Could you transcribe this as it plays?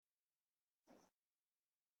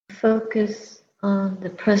focus on the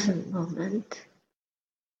present moment.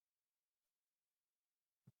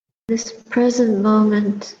 This present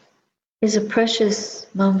moment is a precious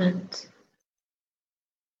moment.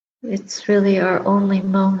 It's really our only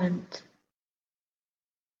moment.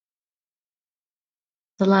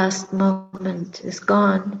 The last moment is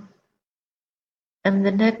gone, and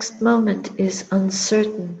the next moment is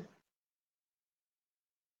uncertain.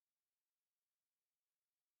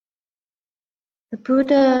 The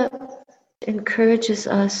Buddha encourages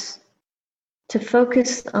us to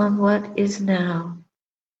focus on what is now.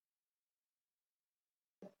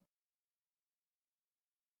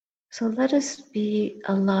 So let us be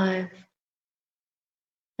alive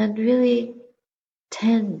and really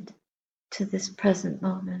tend to this present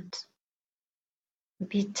moment.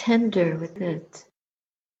 Be tender with it.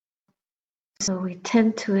 So we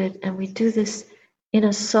tend to it and we do this in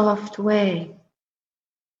a soft way.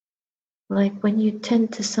 Like when you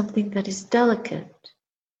tend to something that is delicate,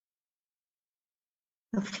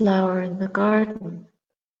 a flower in the garden,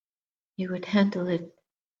 you would handle it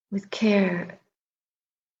with care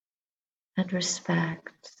and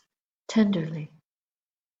respect, tenderly.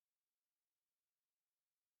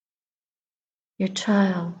 Your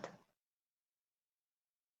child,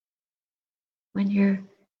 when you're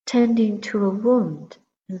tending to a wound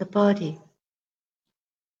in the body,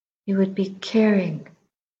 you would be caring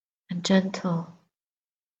and gentle,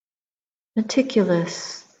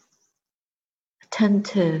 meticulous,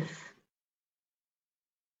 attentive,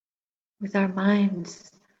 with our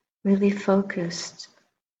minds really focused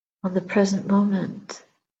on the present moment,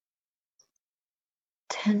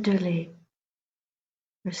 tenderly,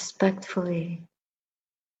 respectfully,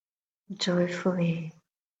 joyfully,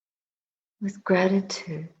 with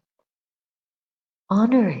gratitude,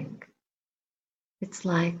 honoring. It's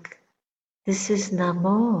like, this is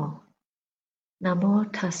Namo,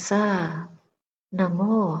 Namo Tassa,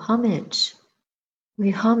 Namo, homage. We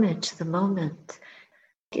homage the moment,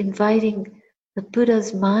 inviting the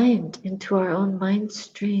Buddha's mind into our own mind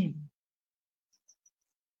stream.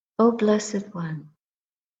 O Blessed One,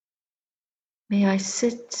 may I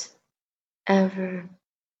sit ever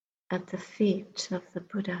at the feet of the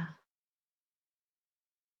Buddha.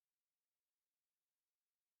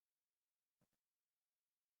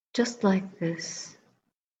 Just like this,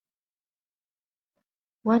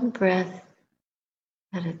 one breath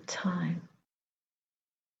at a time.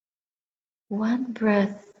 One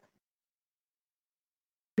breath,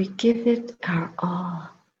 we give it our all.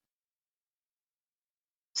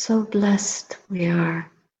 So blessed we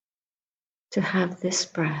are to have this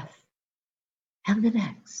breath, and the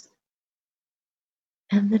next,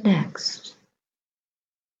 and the next.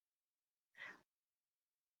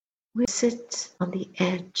 We sit on the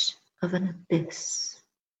edge of an abyss,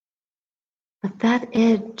 but that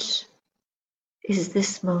edge is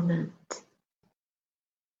this moment.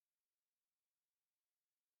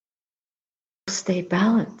 Stay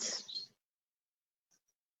balanced.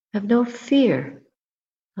 Have no fear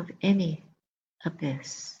of any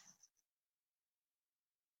abyss.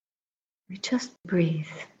 We just breathe.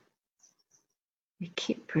 We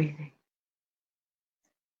keep breathing.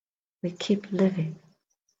 We keep living.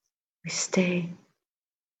 We stay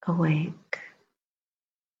awake,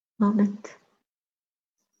 moment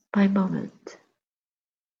by moment,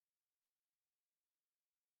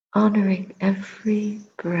 honoring every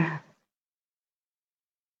breath.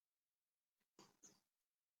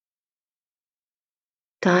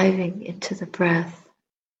 Diving into the breath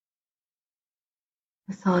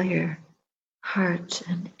with all your heart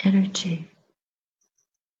and energy,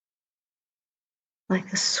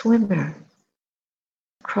 like a swimmer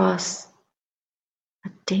across a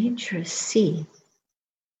dangerous sea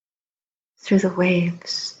through the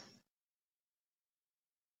waves.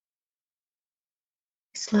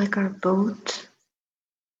 It's like our boat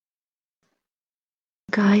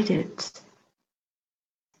guided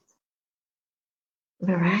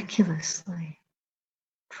miraculously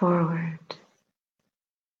forward,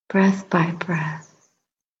 breath by breath,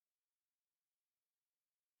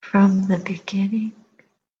 from the beginning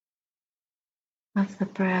of the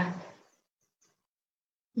breath,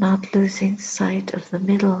 not losing sight of the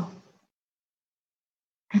middle,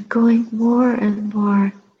 and going more and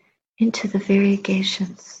more into the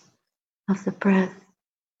variegations of the breath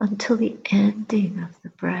until the ending of the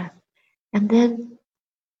breath, and then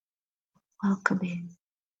welcoming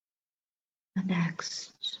the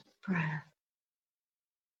next breath.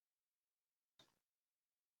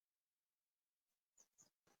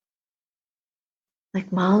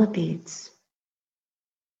 Like mala beads,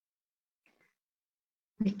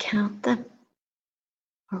 we count them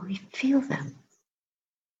or we feel them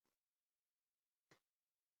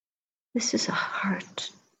This is a heart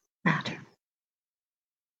matter.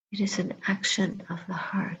 It is an action of the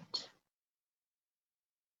heart.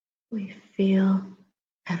 We feel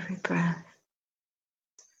every breath.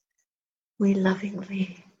 We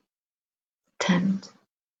lovingly tend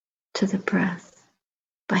to the breath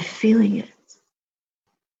by feeling it.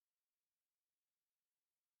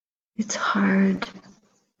 It's hard,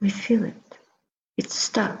 we feel it. It's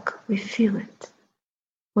stuck, we feel it.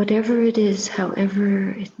 Whatever it is,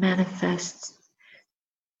 however it manifests,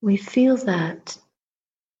 we feel that.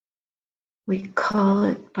 We call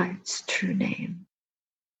it by its true name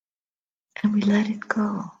and we let it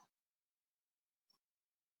go.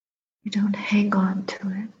 We don't hang on to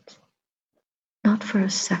it, not for a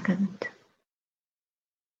second.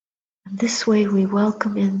 And this way we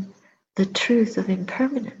welcome in the truth of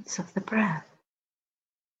impermanence of the breath.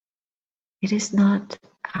 It is not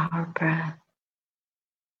our breath.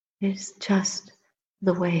 It is just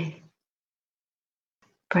the way,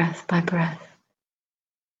 breath by breath,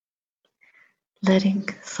 letting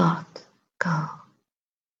thought go,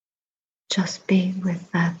 just being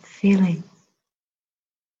with that feeling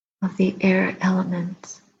of the air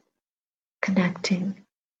element connecting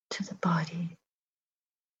to the body,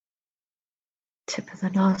 tip of the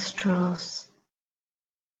nostrils,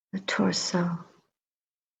 the torso,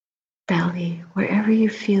 belly, wherever you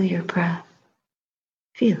feel your breath,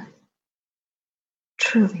 feel it.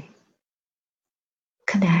 Truly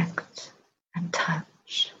connect and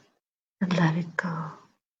touch and let it go.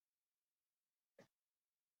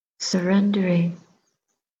 Surrendering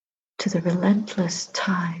to the relentless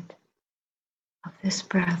tide of this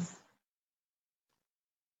breath.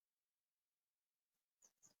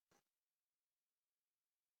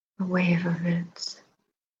 The wave of it,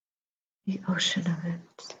 the ocean of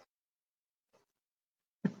it,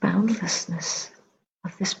 the boundlessness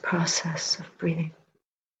of this process of breathing.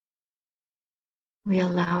 We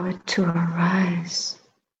allow it to arise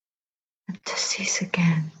and to cease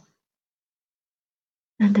again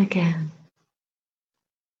and again.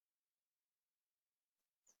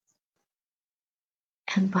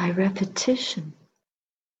 And by repetition,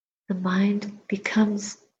 the mind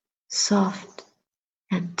becomes soft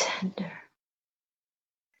and tender.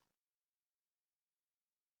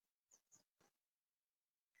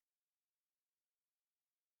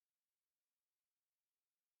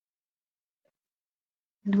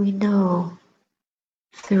 And we know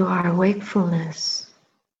through our wakefulness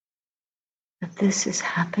that this is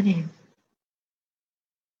happening.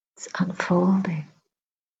 It's unfolding.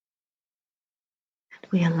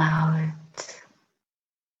 And we allow it.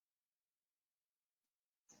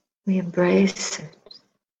 We embrace it.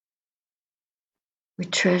 We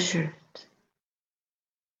treasure it.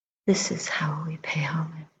 This is how we pay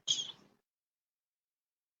homage.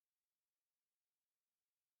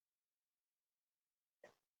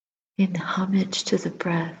 In homage to the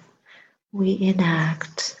breath, we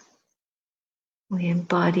enact, we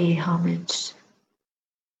embody homage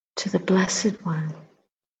to the Blessed One,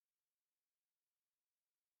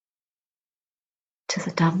 to the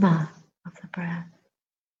Dhamma of the breath,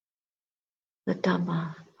 the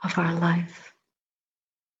Dhamma of our life,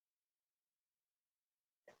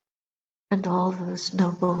 and all those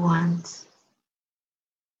noble ones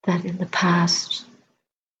that in the past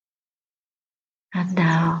and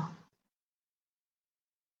now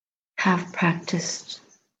have practiced,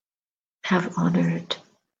 have honored,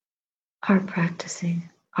 are practicing,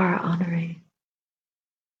 are honoring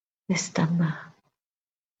this Dhamma,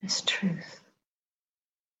 this truth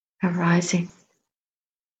arising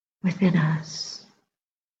within us,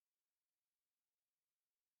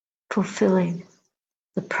 fulfilling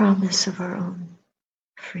the promise of our own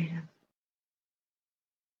freedom.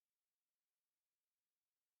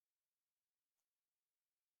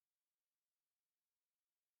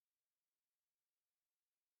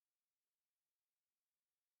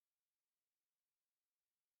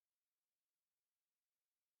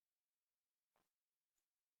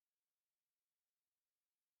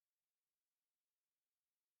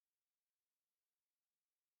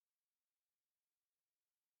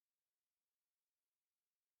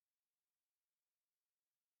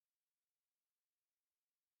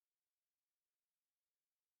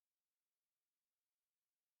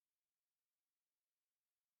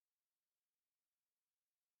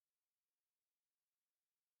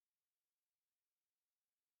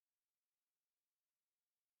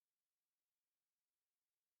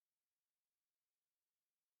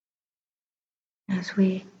 As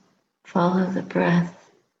we follow the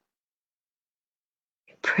breath,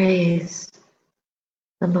 we praise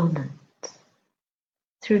the moment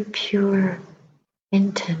through pure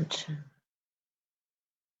intention.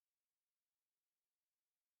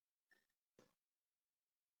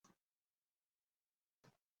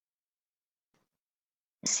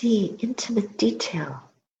 See intimate detail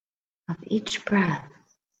of each breath.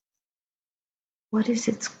 What is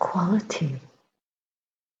its quality?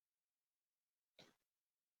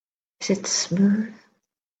 Is it smooth,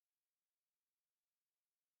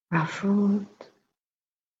 ruffled,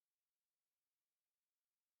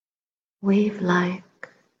 wave-like,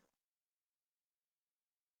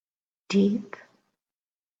 deep?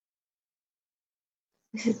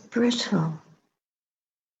 Is it brittle,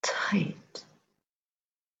 tight?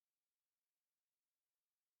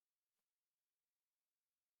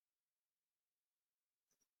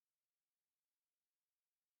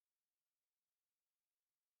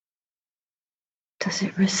 Does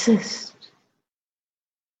it resist?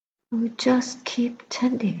 We just keep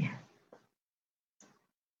tending it,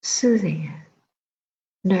 soothing it,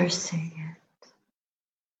 nursing it,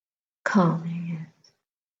 calming it,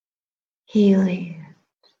 healing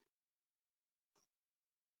it.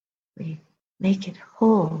 We make it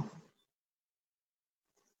whole,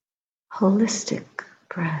 holistic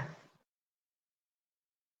breath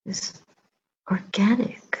is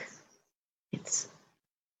organic. It's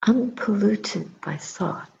unpolluted by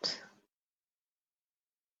thought.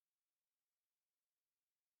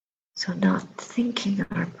 So not thinking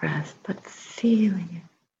our breath, but feeling it.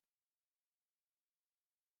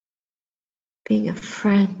 Being a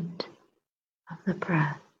friend of the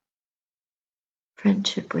breath.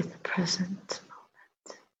 Friendship with the present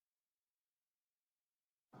moment.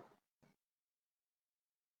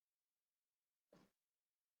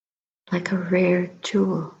 Like a rare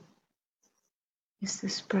jewel is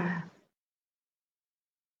this breath.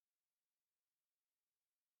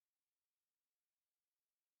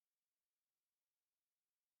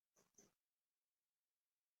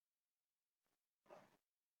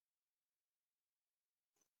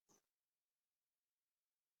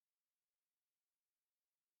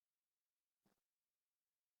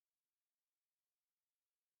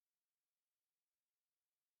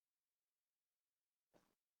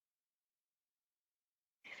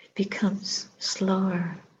 It becomes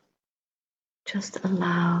slower. Just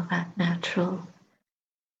allow that natural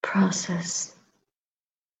process.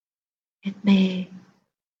 It may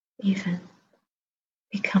even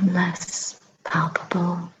become less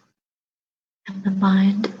palpable, and the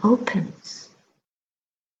mind opens.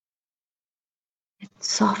 It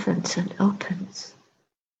softens and opens.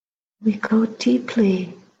 We go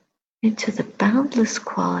deeply into the boundless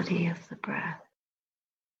quality of the breath,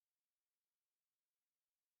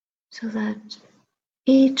 so that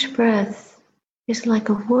each breath is like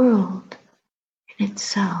a world in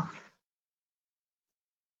itself,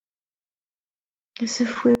 as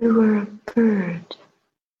if we were a bird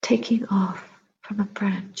taking off from a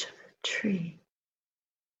branch of a tree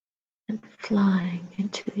and flying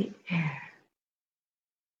into the air.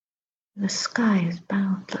 The sky is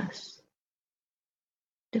boundless.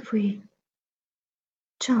 If we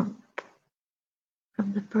jump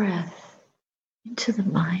from the breath into the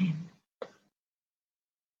mind,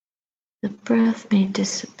 the breath may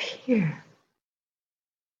disappear.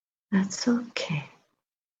 That's okay.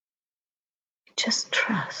 Just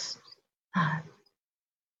trust that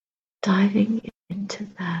diving into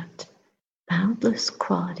that boundless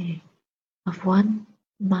quality of one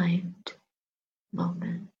mind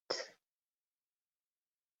moment.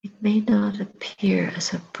 It may not appear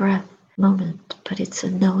as a breath moment, but it's a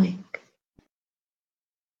knowing,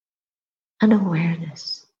 an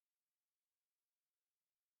awareness,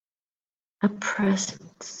 a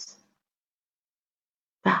presence,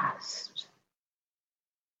 vast,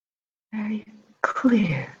 very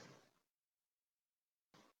clear,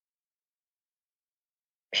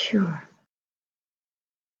 pure,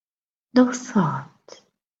 no thought,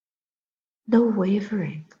 no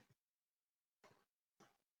wavering,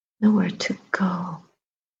 nowhere to go,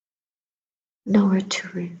 nowhere to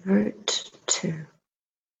revert to.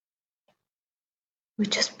 We're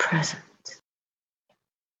just present.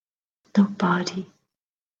 No body,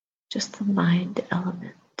 just the mind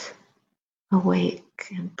element, awake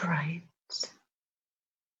and bright,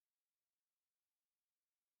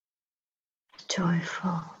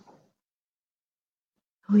 joyful.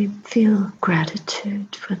 We feel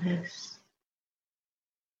gratitude for this.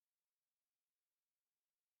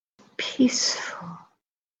 Peaceful,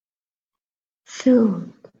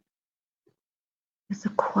 filled with the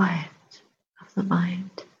quiet of the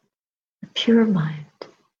mind, the pure mind,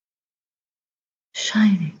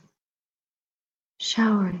 shining,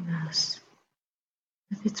 showering us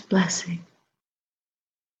with its blessing.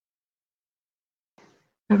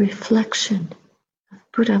 A reflection of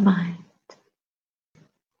Buddha mind,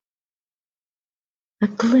 a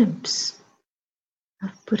glimpse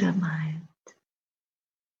of Buddha mind,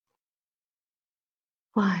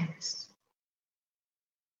 wise,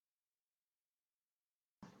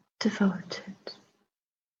 devoted.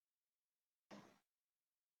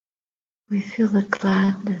 We feel the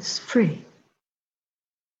gladness free.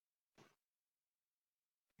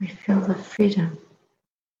 We feel the freedom.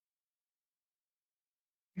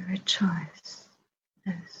 We rejoice.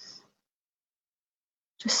 Yes.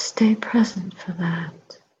 Just stay present for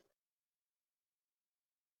that.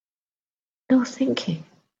 No thinking.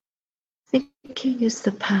 Thinking is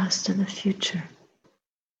the past and the future.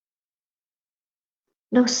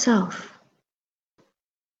 No self.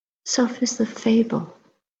 Self is the fable.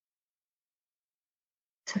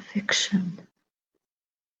 It's a fiction.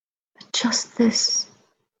 But just this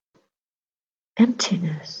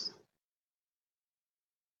emptiness,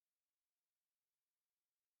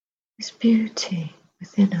 this beauty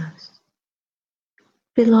within us,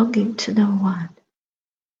 belonging to no one,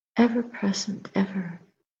 ever present, ever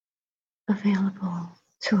available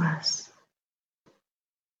to us.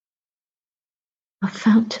 A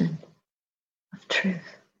fountain of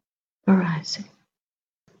truth arising.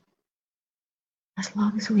 As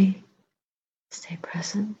long as we stay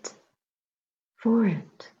present for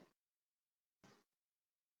it.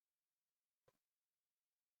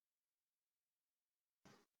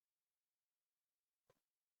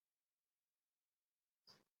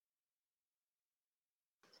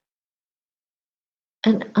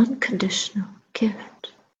 An unconditional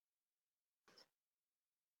gift.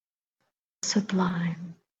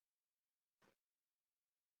 Sublime.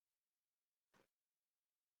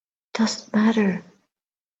 Doesn't matter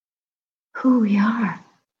who we are,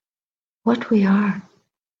 what we are,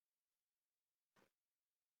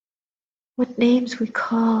 what names we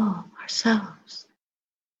call ourselves,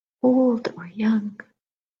 old or young,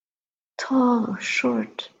 tall or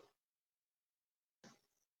short.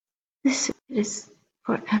 This is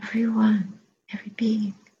for everyone, every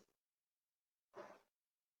being.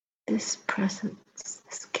 This presence,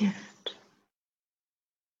 this gift.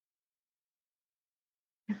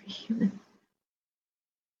 Every human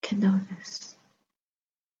can know this,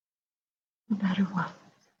 no matter what.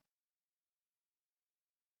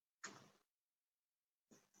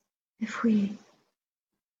 If we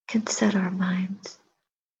can set our minds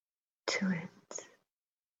to it,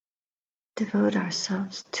 devote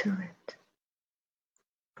ourselves to it,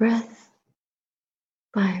 breath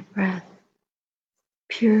by breath,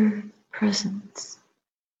 pure presence,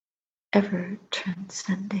 ever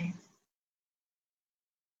transcending,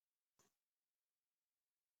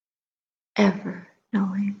 ever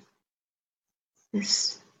knowing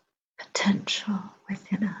this potential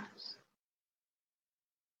within us.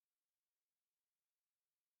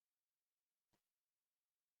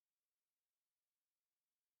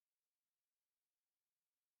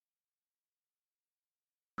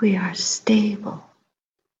 We are stable,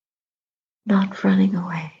 not running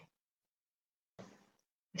away.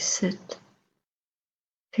 We sit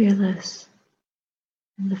fearless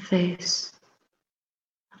in the face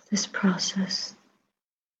of this process.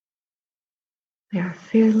 We are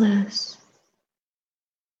fearless.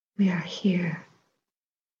 We are here,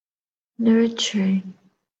 nurturing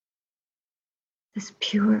this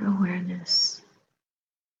pure awareness,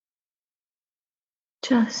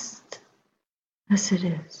 just as it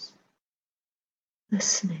is,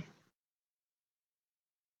 listening.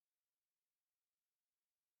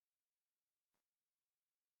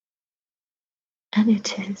 And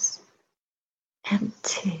it is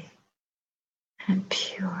empty and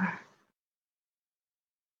pure.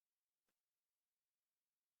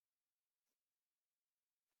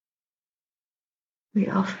 We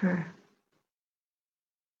offer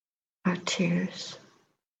our tears,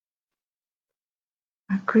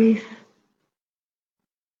 our grief,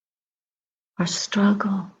 our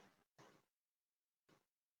struggle,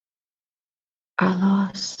 our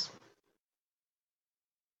loss,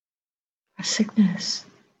 our sickness,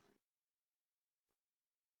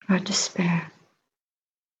 our despair.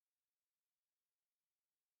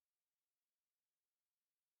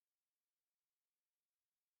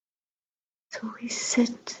 So we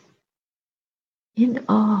sit in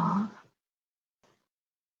awe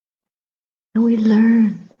and we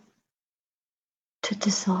learn to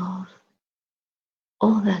dissolve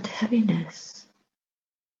all that heaviness,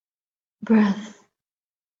 breath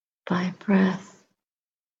by breath.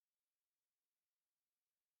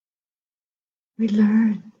 We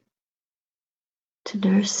learn to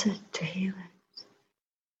nurse it, to heal it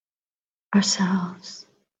ourselves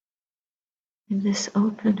in this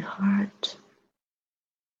open heart.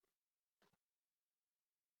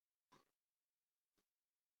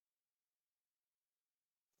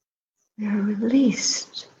 We are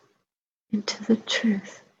released into the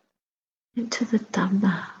truth, into the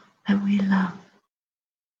Dhamma that we love.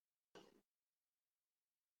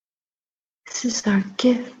 This is our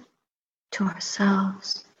gift to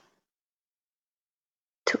ourselves,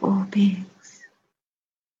 to all beings.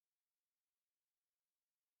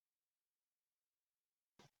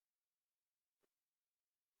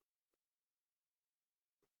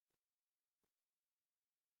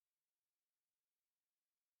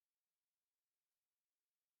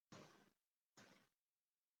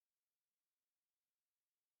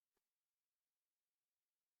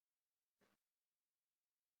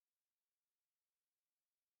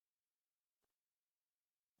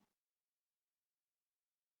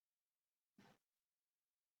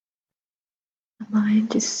 The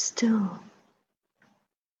mind is still,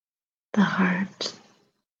 the heart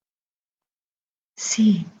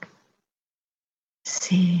seeing,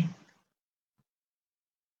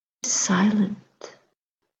 silent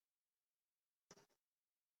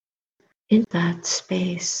in that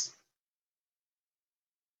space,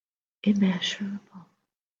 immeasurable.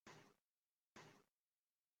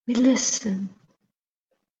 We listen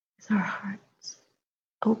with our hearts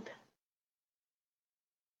open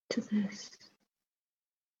to this.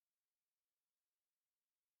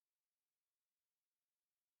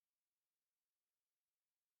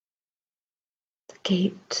 The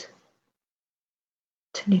gate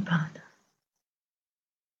to Nibbana.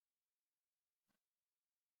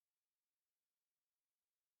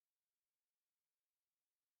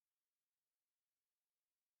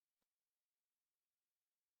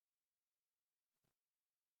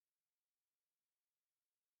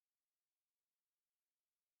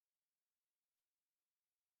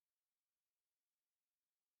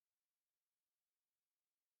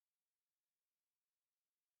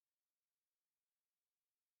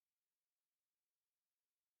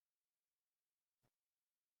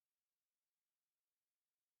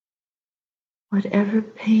 Whatever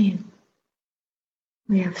pain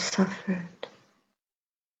we have suffered,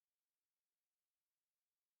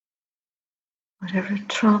 whatever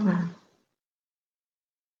trauma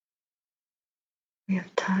we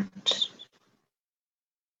have touched,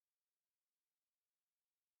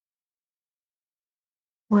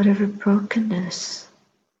 whatever brokenness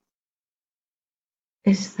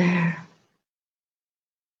is there,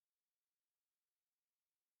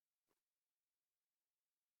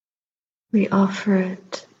 we offer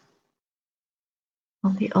it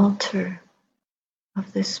on the altar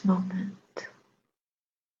of this moment.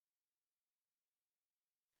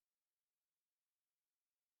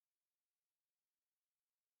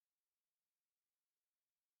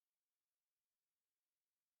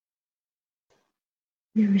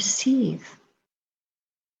 We receive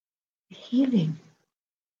the healing,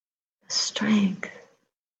 the strength,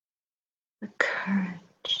 the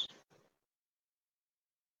courage,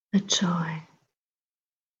 the joy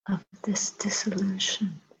of this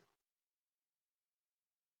dissolution.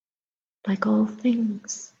 Like all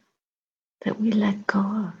things that we let go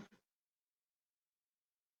of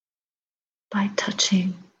by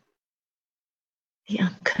touching the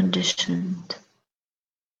unconditioned